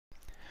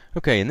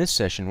Okay, in this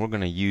session we're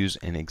going to use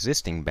an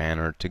existing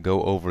banner to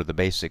go over the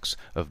basics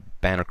of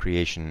banner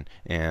creation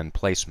and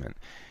placement.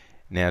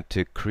 Now,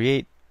 to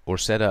create or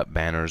set up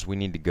banners, we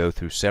need to go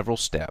through several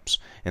steps,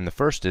 and the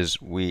first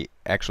is we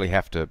actually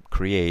have to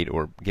create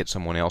or get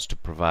someone else to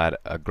provide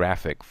a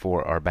graphic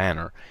for our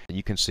banner.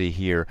 You can see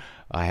here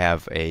I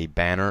have a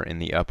banner in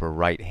the upper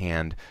right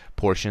hand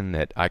portion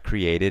that I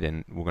created,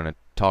 and we're going to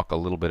talk a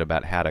little bit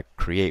about how to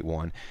create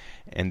one.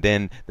 And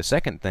then the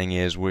second thing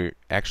is we're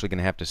actually going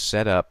to have to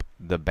set up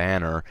the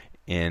banner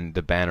in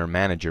the banner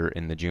manager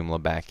in the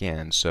Joomla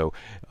backend. So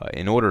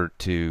in order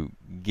to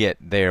get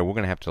there, we're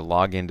going to have to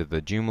log into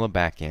the Joomla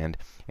backend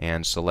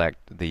and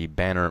select the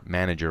banner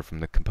manager from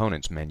the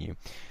components menu.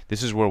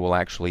 This is where we'll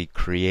actually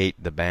create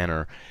the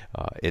banner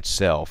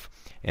itself.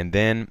 And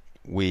then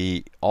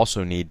we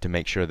also need to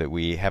make sure that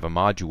we have a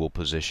module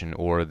position,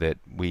 or that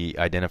we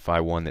identify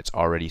one that's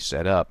already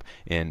set up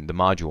in the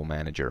module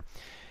manager.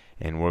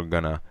 And we're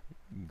going to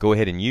go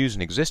ahead and use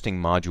an existing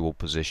module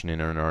position,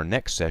 and in our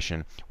next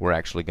session we're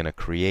actually going to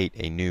create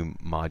a new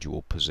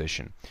module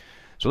position.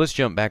 So let's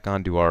jump back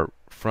onto our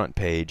front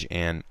page,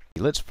 and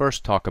let's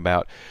first talk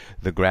about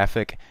the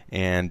graphic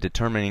and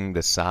determining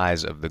the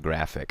size of the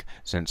graphic,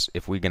 since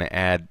if we're going to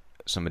add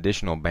some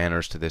additional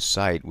banners to this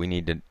site, we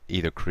need to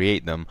either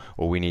create them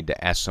or we need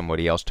to ask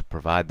somebody else to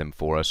provide them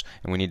for us,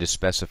 and we need to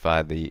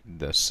specify the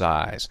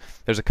size.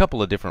 There's a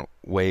couple of different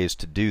ways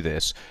to do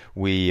this.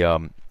 We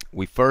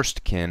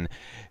first can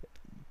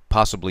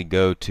possibly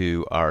go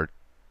to our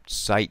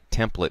site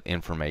template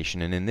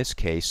information, and in this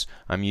case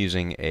I'm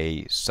using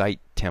a site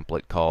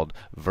template called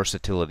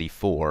Versatility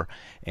 4,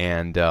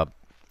 and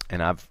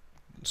I've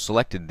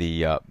selected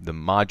the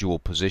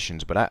module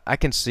positions, but I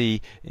can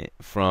see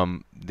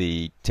from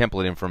the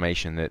template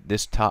information that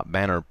this top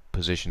banner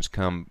positions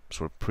come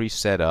sort of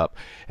preset up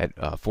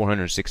at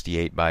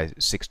 468 by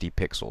 60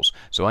 pixels.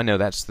 So I know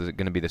that's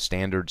going to be the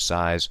standard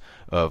size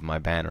of my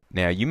banner.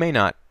 Now, you may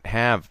not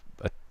have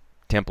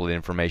template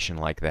information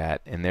like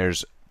that, and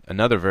there's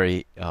another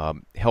very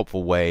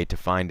helpful way to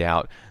find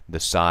out the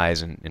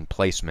size and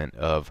placement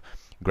of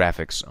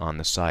graphics on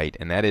the site,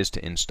 and that is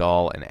to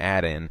install an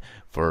add-in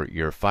for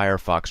your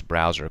Firefox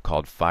browser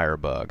called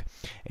Firebug.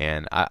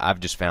 And I've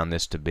just found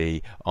this to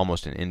be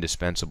almost an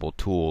indispensable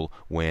tool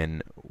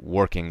when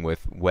working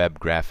with web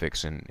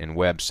graphics and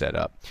web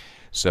setup.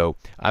 So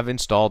I've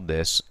installed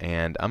this,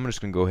 and I'm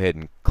just going to go ahead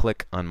and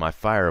click on my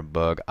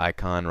Firebug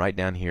icon right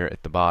down here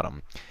at the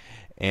bottom.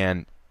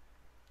 And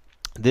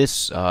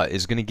this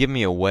is going to give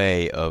me a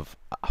way of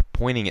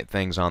pointing at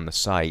things on the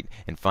site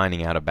and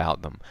finding out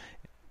about them.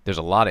 There's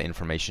a lot of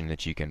information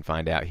that you can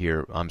find out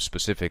here. I'm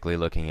specifically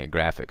looking at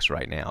graphics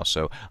right now,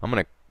 so I'm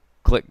going to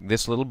click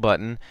this little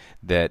button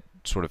that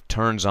sort of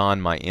turns on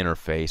my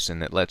interface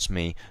and that lets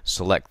me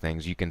select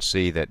things. You can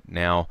see that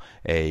now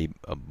a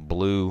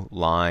blue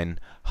line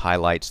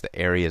highlights the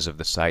areas of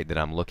the site that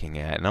I'm looking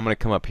at, and I'm going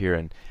to come up here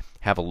and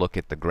have a look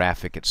at the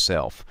graphic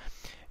itself.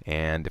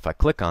 And if I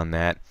click on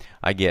that,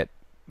 I get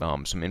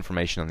some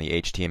information on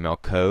the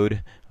HTML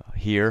code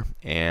here,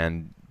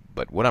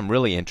 but what I'm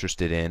really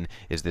interested in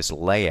is this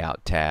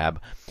layout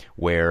tab,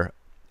 where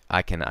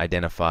I can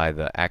identify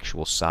the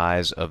actual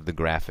size of the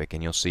graphic,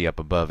 and you'll see up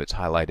above it's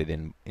highlighted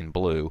in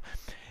blue,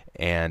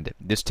 and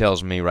this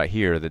tells me right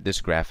here that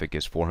this graphic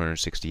is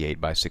 468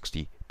 by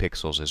 60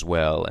 pixels as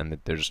well, and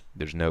that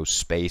there's no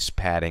space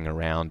padding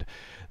around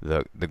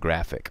the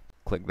graphic.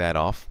 Click that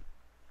off.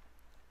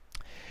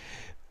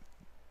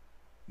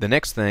 The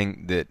next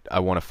thing that I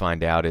want to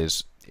find out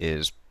is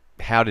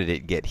how did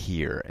it get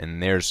here?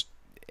 And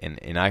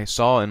I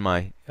saw in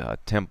my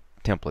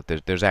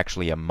template there's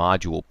actually a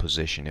module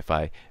position. If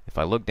I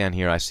look down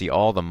here, I see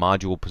all the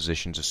module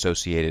positions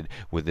associated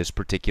with this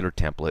particular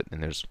template,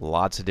 and there's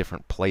lots of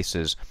different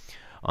places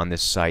on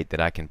this site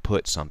that I can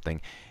put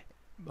something.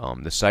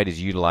 The site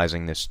is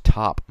utilizing this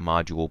top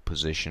module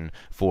position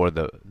for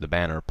the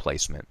banner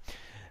placement.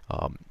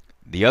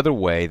 The other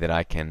way that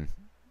I can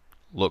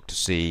look to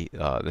see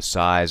the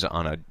size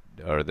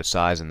the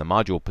size and the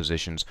module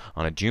positions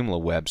on a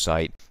Joomla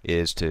website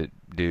is to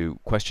do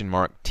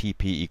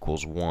 $TP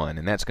 = 1,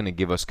 and that's going to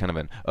give us kind of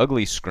an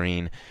ugly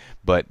screen,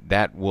 but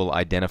that will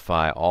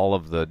identify all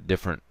of the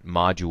different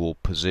module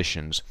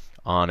positions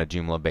on a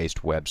Joomla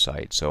based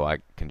website. So I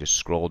can just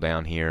scroll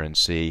down here and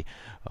see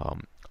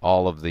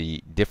all of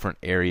the different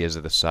areas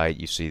of the site.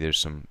 You see there's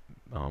some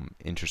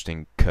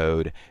interesting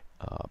code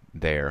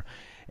there,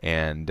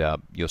 and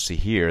you'll see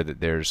here that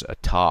there's a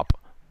top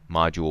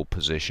module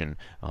position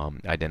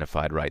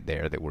identified right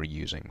there that we're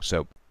using.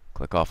 So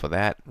click off of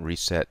that,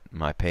 reset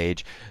my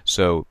page.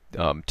 So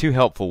two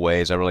helpful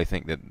ways. I really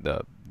think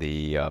that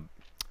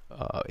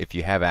if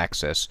you have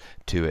access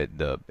to it,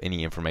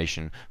 any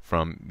information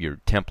from your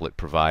template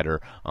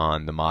provider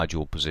on the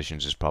module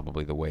positions is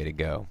probably the way to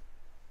go.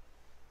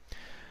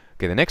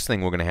 Okay, the next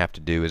thing we're going to have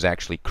to do is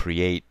actually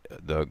create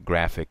the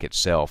graphic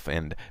itself,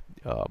 and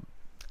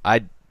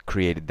I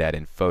created that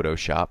in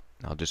Photoshop.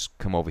 I'll just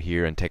come over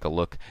here and take a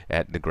look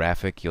at the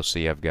graphic. You'll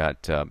see I've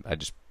got I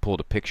just pulled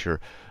a picture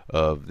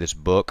of this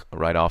book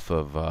right off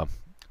of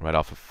right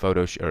off of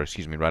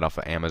right off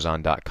of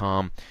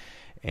Amazon.com,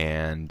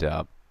 and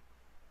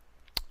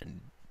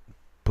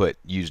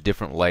use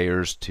different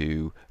layers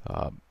to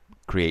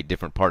create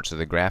different parts of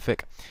the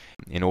graphic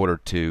in order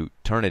to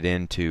turn it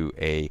into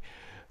a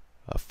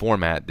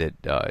format that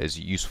is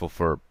useful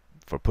for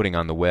putting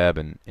on the web,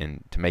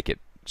 and to make it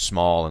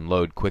small and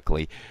load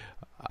quickly.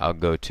 I'll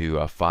go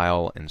to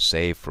File and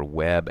Save for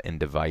Web and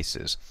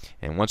Devices,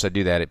 and once I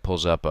do that, it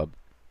pulls up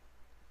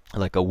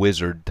like a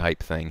wizard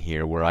type thing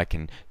here where I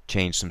can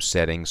change some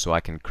settings so I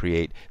can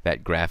create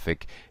that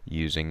graphic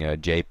using a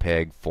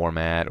JPEG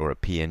format or a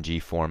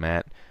PNG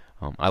format.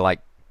 I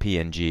like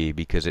PNG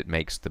because it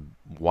makes the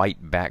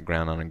white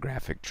background on a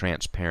graphic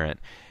transparent,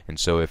 and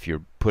so if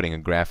you're putting a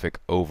graphic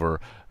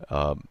over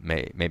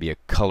maybe a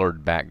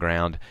colored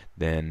background,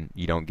 then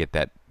you don't get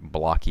that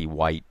blocky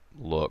white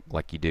look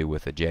like you do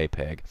with a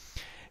JPEG.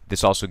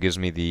 This also gives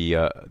me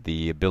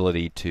the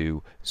ability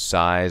to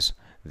size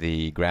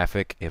the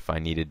graphic if I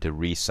needed to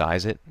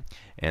resize it,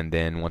 and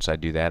then once I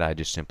do that, I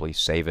just simply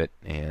save it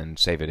and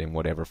save it in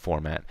whatever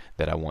format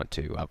that I want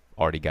to. I've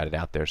already got it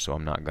out there, so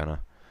I'm not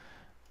gonna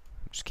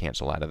just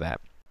cancel out of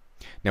that.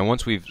 Now,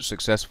 once we've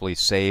successfully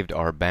saved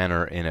our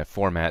banner in a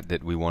format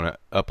that we want to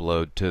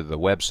upload to the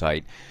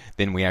website,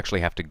 then we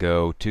actually have to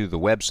go to the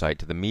website,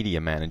 to the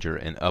Media Manager,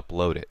 and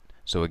upload it.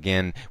 So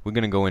again, we're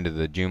going to go into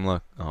the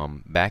Joomla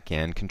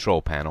backend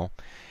control panel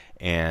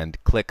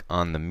and click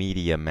on the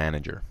Media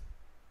Manager.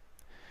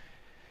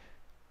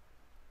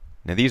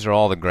 Now, these are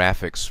all the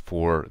graphics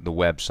for the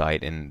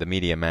website, and the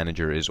Media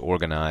Manager is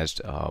organized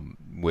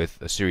with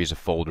a series of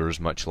folders,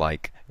 much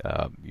like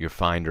your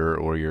Finder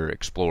or your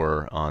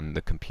Explorer on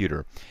the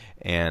computer.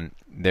 And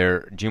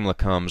Joomla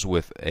comes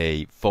with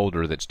a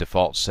folder that's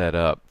default set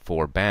up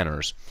for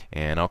banners,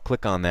 and I'll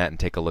click on that and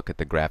take a look at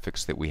the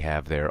graphics that we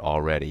have there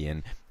already,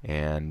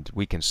 and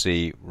we can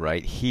see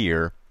right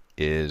here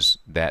is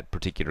that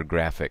particular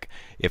graphic.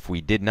 If we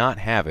did not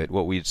have it,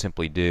 what we'd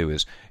simply do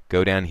is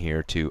go down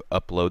here to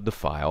upload the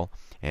file,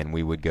 and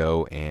we would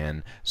go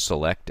and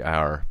select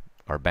our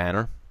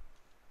banner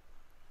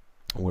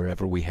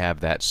wherever we have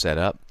that set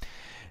up,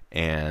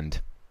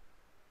 and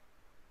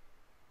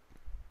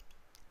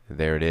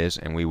there it is,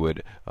 and we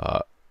would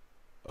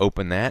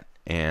open that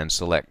and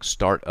select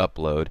Start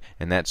Upload,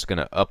 and that's going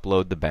to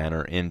upload the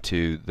banner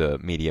into the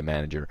Media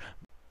Manager.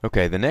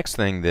 Okay, the next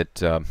thing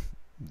that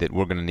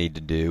we're going to need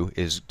to do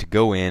is to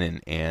go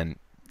in and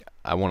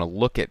I want to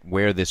look at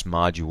where this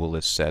module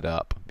is set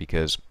up,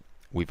 because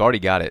we've already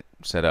got it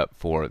set up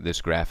for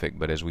this graphic,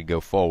 but as we go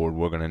forward,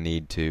 we're going to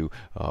need to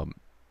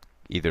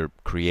either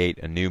create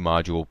a new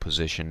module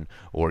position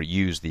or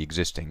use the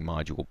existing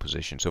module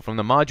position. So from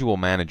the Module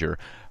Manager,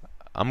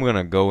 I'm going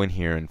to go in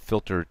here and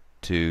filter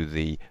to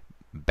the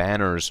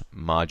Banners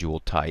module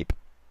type,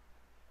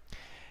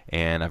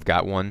 and I've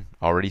got one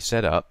already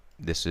set up.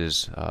 This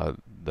is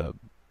the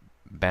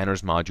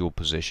Banners module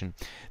position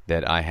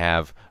that I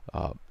have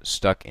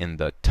stuck in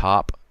the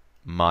top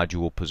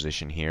module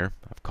position here.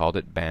 I've called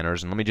it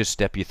Banners, and let me just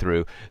step you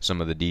through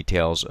some of the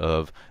details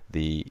of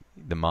the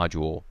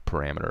module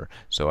parameter.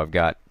 So I've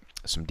got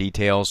some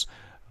details.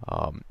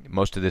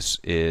 Most of this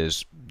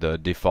is the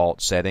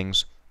default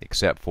settings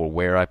except for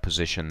where I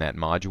position that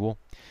module,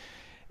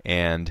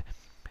 and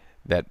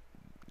that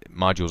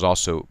module is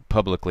also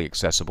publicly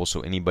accessible,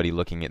 so anybody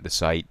looking at the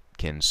site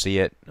can see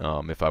it.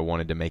 If I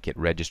wanted to make it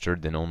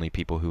registered, then only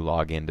people who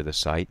log into the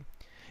site.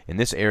 In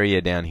this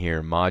area down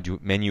here,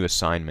 menu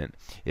assignment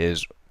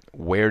is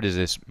where does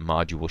this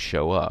module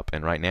show up,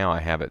 and right now I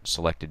have it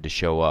selected to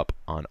show up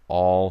on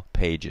all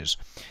pages,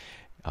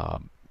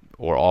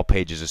 or all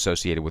pages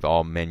associated with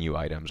all menu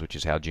items, which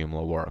is how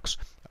Joomla works.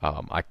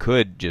 I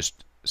could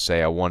just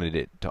say I wanted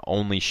it to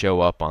only show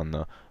up on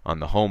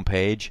the home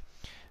page.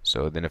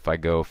 So then if I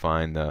go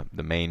find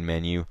the main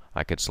menu,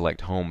 I could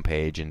select home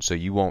page, and so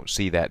you won't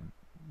see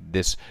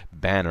this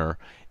banner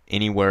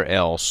anywhere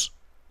else.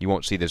 You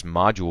won't see this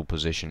module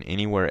position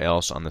anywhere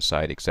else on the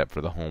site except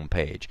for the home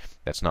page.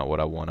 That's not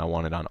what I want. I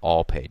want it on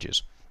all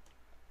pages.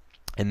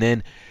 And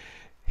then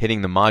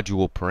hitting the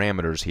module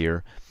parameters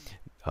here,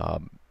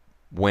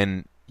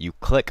 when you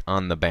click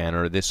on the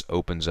banner, this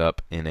opens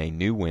up in a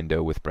new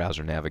window with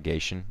browser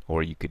navigation,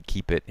 or you could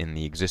keep it in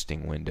the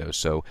existing window.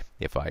 So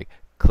if I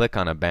click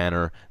on a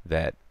banner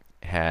that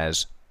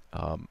has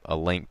a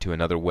link to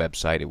another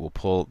website, it will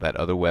pull that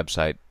other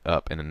website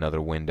up in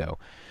another window.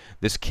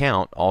 This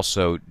count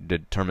also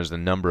determines the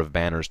number of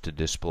banners to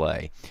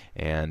display,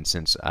 and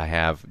since I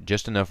have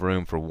just enough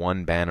room for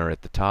one banner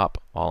at the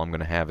top, all I'm going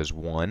to have is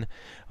one.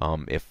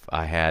 If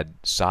I had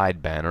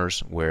side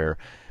banners where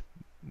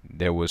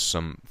there was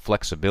some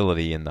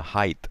flexibility in the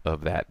height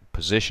of that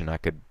position, I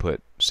could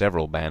put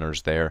several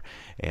banners there,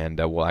 and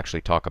we'll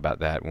actually talk about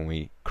that when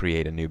we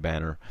create a new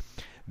banner.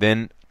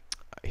 Then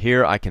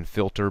here I can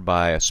filter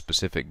by a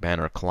specific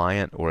banner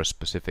client or a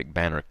specific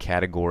banner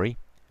category,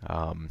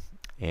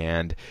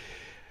 and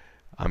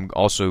I'm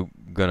also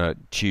going to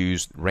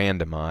choose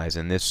randomize,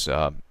 and this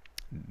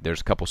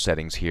there's a couple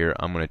settings here.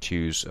 I'm going to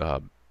choose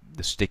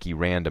the sticky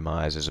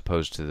randomize as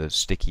opposed to the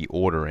sticky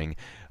ordering,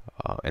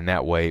 and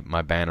that way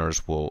my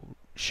banners will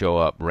show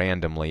up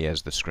randomly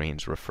as the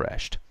screen's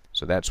refreshed.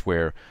 So that's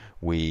where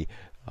we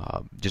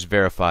just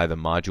verify the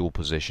module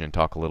position and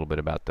talk a little bit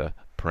about the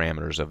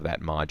parameters of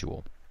that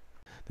module.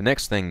 The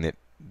next thing that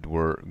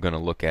we're going to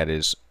look at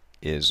is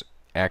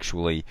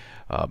actually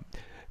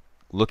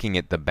looking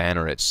at the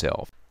banner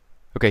itself.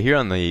 Okay, here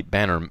on the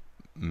banner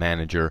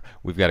manager,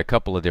 we've got a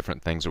couple of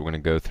different things that we're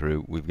going to go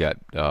through. We've got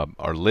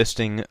our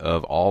listing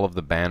of all of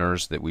the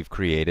banners that we've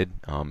created,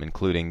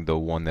 including the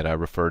one that I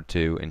referred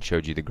to and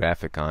showed you the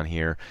graphic on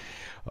here.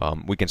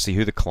 We can see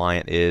who the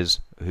client is,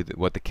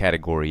 what the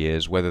category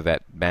is, whether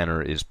that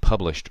banner is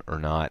published or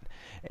not,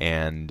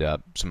 and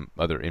some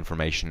other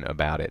information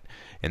about it.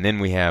 And then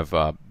we have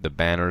the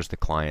banners, the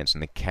clients,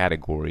 and the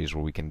categories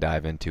where we can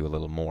dive into a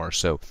little more.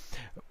 So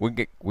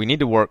we need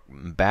to work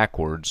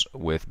backwards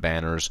with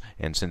banners,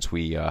 and since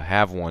we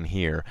have one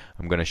here,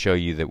 I'm going to show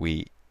you that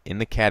in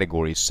the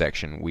categories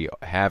section we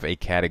have a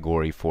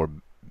category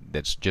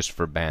that's just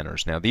for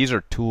banners. Now these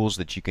are tools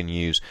that you can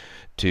use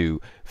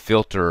to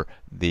filter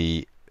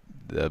the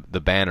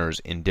banners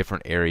in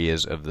different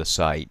areas of the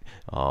site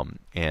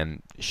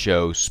and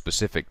show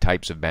specific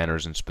types of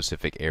banners in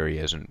specific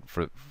areas. And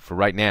for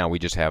right now we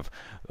just have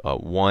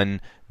one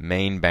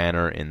main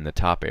banner in the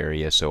top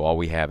area, so all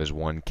we have is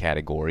one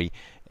category,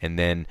 and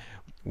then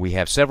we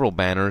have several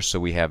banners, so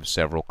we have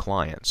several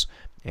clients.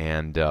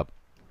 And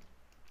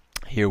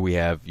here we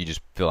have, you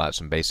just fill out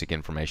some basic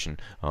information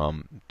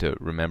to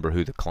remember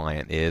who the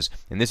client is,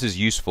 and this is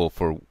useful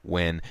for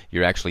when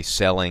you're actually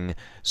selling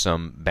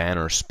some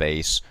banner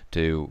space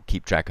to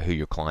keep track of who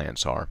your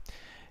clients are.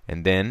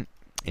 And then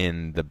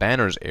in the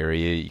banners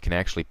area you can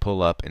actually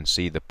pull up and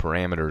see the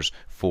parameters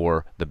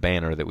for the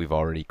banner that we've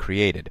already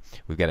created.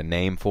 We've got a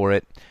name for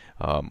it,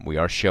 we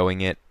are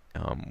showing it,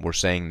 we're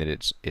saying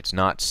that it's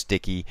not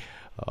sticky,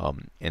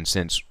 and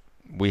since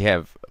we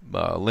have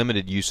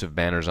limited use of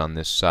banners on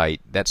this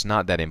site, that's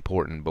not that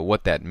important. But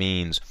what that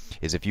means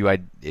is if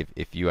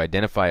you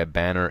identify a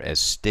banner as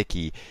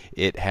sticky,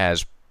 it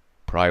has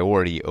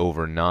priority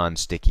over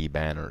non-sticky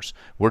banners.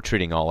 We're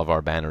treating all of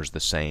our banners the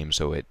same,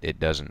 so it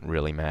doesn't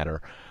really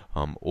matter.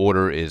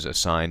 Order is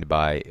assigned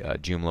by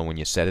Joomla when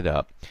you set it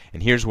up,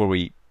 and here's where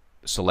we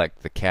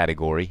select the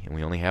category, and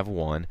we only have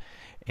one,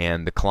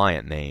 and the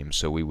client name.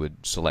 So we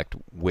would select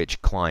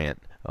which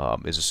client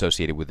is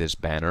associated with this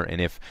banner, and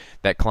if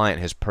that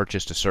client has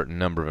purchased a certain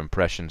number of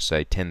impressions,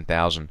 say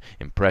 10,000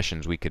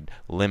 impressions, we could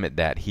limit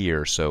that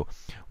here, so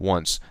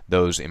once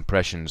those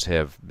impressions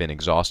have been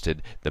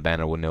exhausted, the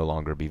banner will no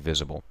longer be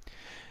visible.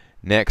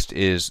 Next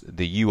is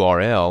the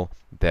URL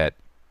that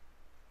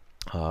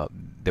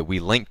we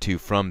link to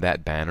from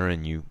that banner,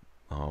 and you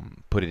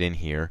put it in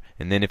here,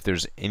 and then if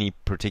there's any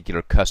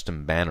particular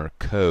custom banner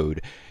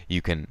code,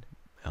 you can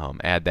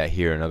add that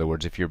here. In other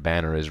words, if your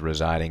banner is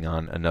residing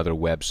on another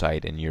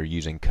website and you're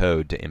using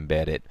code to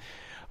embed it,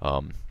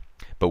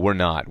 but we're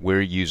not.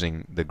 We're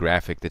using the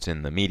graphic that's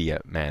in the media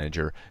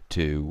manager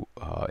to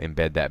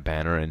embed that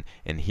banner,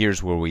 and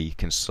here's where we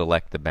can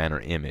select the banner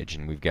image,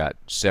 and we've got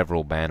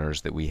several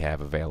banners that we have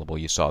available.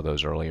 You saw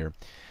those earlier.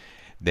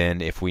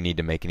 Then if we need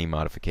to make any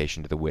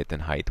modification to the width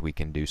and height, we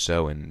can do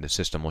so, and the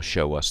system will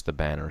show us the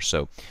banner.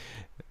 So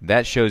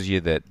that shows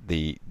you that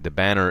the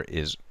banner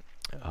is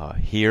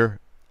here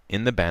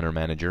in the banner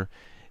manager.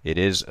 It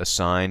is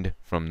assigned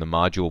from the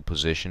module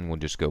position. We'll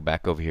just go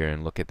back over here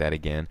and look at that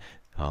again,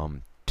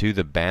 to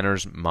the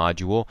banners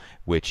module,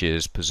 which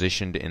is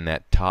positioned in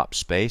that top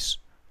space.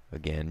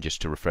 Again,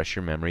 just to refresh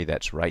your memory,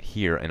 that's right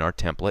here in our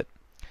template.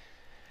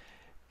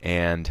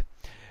 And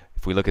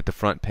if we look at the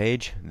front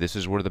page, this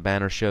is where the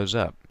banner shows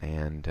up,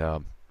 and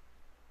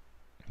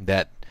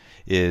that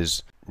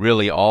is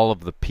really all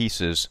of the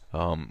pieces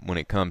when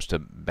it comes to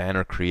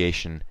banner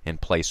creation and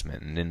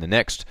placement. And in the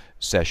next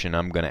session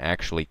I'm going to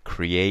actually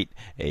create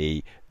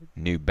a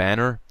new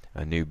banner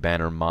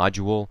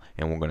module,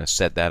 and we're going to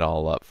set that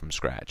all up from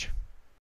scratch.